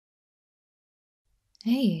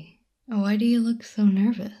Hey, why do you look so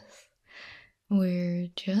nervous? We're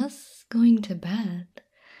just going to bed.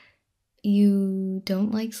 You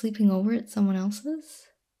don't like sleeping over at someone else's?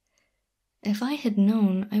 If I had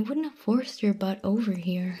known, I wouldn't have forced your butt over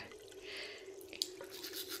here.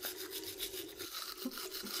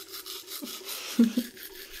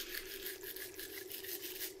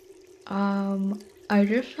 I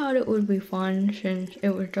just thought it would be fun since it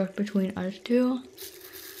was just between us two.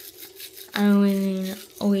 I mean,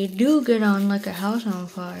 we do get on like a house on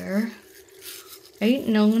fire. Ain't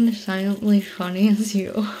no one as silently funny as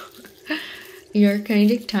you. Your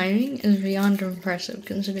comedic timing is beyond impressive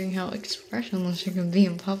considering how expressionless you can be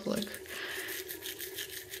in public.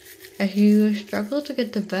 If you struggle to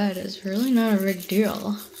get to bed, it's really not a big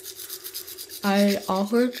deal. I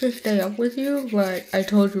offered to stay up with you, but I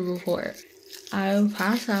told you before. I'll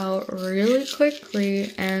pass out really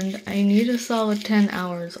quickly and I need a solid 10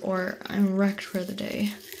 hours or I'm wrecked for the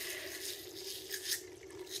day.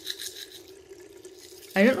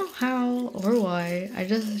 I don't know how or why, I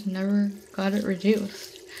just never got it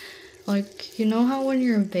reduced. Like, you know how when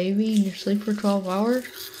you're a baby and you sleep for 12 hours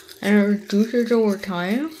and it reduces over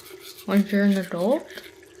time once you're an adult?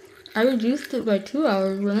 I reduced it by 2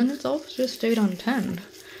 hours, but then it's always just stayed on 10.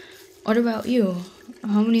 What about you?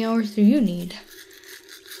 How many hours do you need?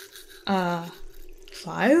 5?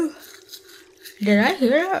 Did I hear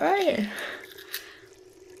that right?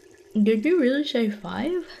 Did you really say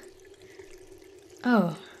 5?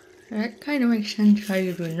 Oh, that kind of makes sense how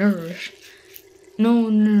you'd be nervous. No,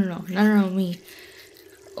 not around me.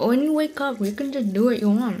 When you wake up, you can just do what you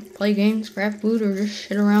want. Play games, grab food, or just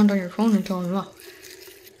sit around on your phone until I'm up.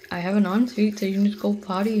 I have an ensuite, so you can just go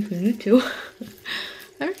potty if you need to.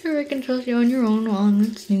 I'm sure I can trust you on your own while I'm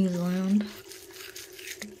in snooze land.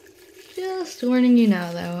 Just warning you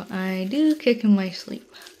now, though, I do kick in my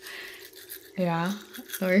sleep. Yeah,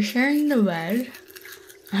 we're sharing the bed.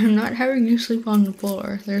 I'm not having you sleep on the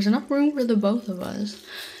floor. There's enough room for the both of us.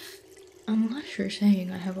 Unless you're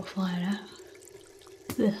saying I have a flat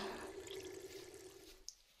ass. Ugh.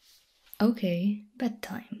 Okay,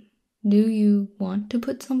 bedtime. Do you want to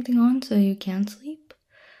put something on so you can sleep?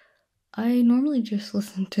 I normally just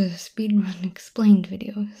listen to speedrun explained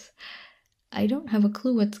videos. I don't have a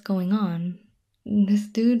clue what's going on. This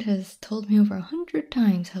dude has told me over 100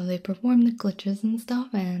 times how they perform the glitches and stuff,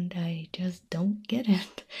 and I just don't get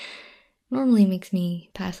it. Normally makes me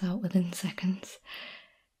pass out within seconds.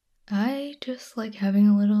 I just like having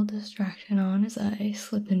a little distraction on as I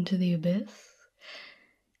slip into the abyss.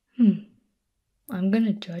 I'm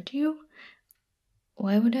gonna judge you?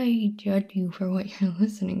 Why would I judge you for what you're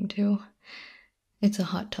listening to? It's a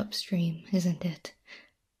hot tub stream, isn't it?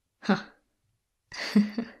 Huh.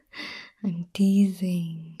 I'm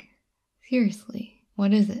teasing. Seriously,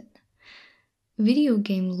 what is it? Video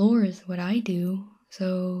game lore is what I do,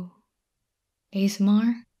 so...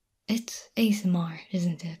 ASMR? It's ASMR,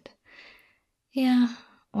 isn't it? Yeah,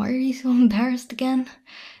 why are you so embarrassed again?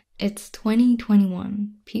 It's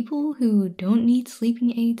 2021. People who don't need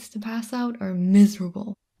sleeping aids to pass out are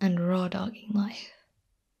miserable and raw-dogging life.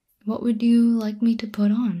 What would you like me to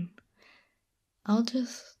put on? I'll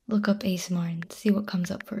just look up ASMR and see what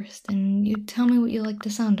comes up first, and you tell me what you like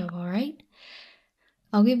the sound of, alright?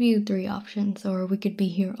 I'll give you 3 options, or we could be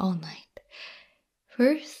here all night.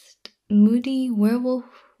 First, moody werewolf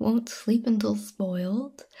won't sleep until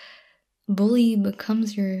spoiled. Bully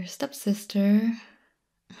becomes your stepsister.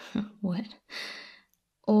 What?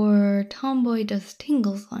 Or Tomboy does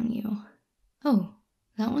tingles on you. Oh,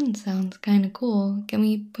 that one sounds kinda cool. Can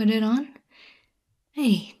we put it on?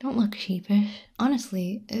 Hey, don't look sheepish.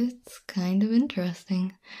 Honestly, it's kind of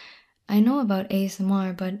interesting. I know about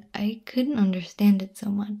ASMR, but I couldn't understand it so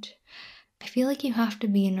much. I feel like you have to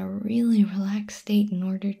be in a really relaxed state in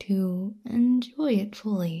order to enjoy it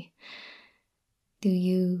fully. Do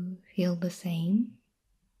you feel the same?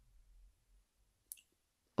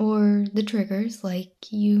 Or the triggers,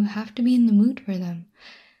 like you have to be in the mood for them.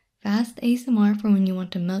 Fast ASMR for when you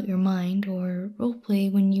want to melt your mind, or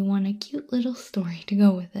roleplay when you want a cute little story to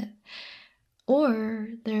go with it. Or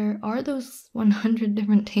there are those 100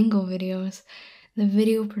 different tingle videos. The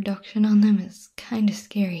video production on them is kinda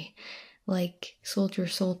scary, like sold your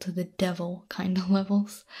soul to the devil kinda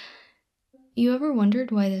levels. You ever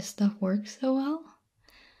wondered why this stuff works so well?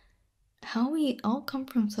 How we all come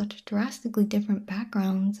from such drastically different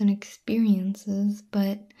backgrounds and experiences,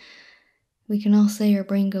 but we can all say our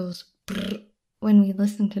brain goes brrr when we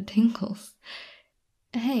listen to tingles.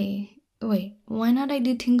 Hey, wait, why not I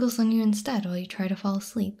do tingles on you instead while you try to fall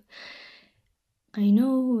asleep? I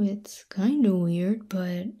know it's kinda weird,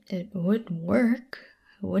 but it would work,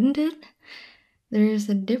 wouldn't it? there's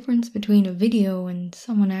a difference between a video and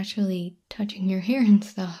someone actually touching your hair and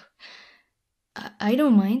stuff. I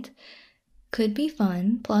don't mind. Could be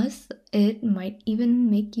fun, plus it might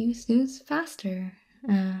even make you snooze faster.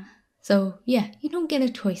 So yeah, you don't get a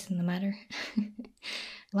choice in the matter.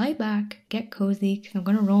 Lie back, get cozy, because I'm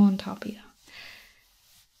gonna roll on top of you.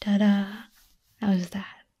 Ta-da! How's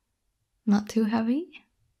that? Not too heavy?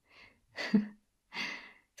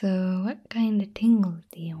 So what kind of tingles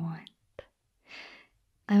do you want?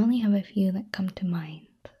 I only have a few that come to mind.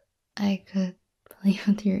 I could play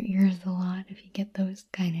with your ears a lot if you get those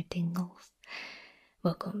kind of tingles.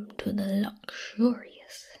 Welcome to the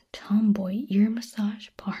luxurious Tomboy ear massage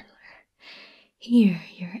parlor. Here,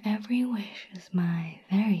 your every wish is my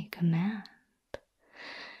very command.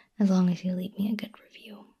 As long as you leave me a good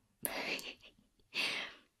review.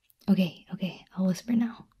 Okay, I'll whisper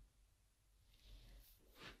now.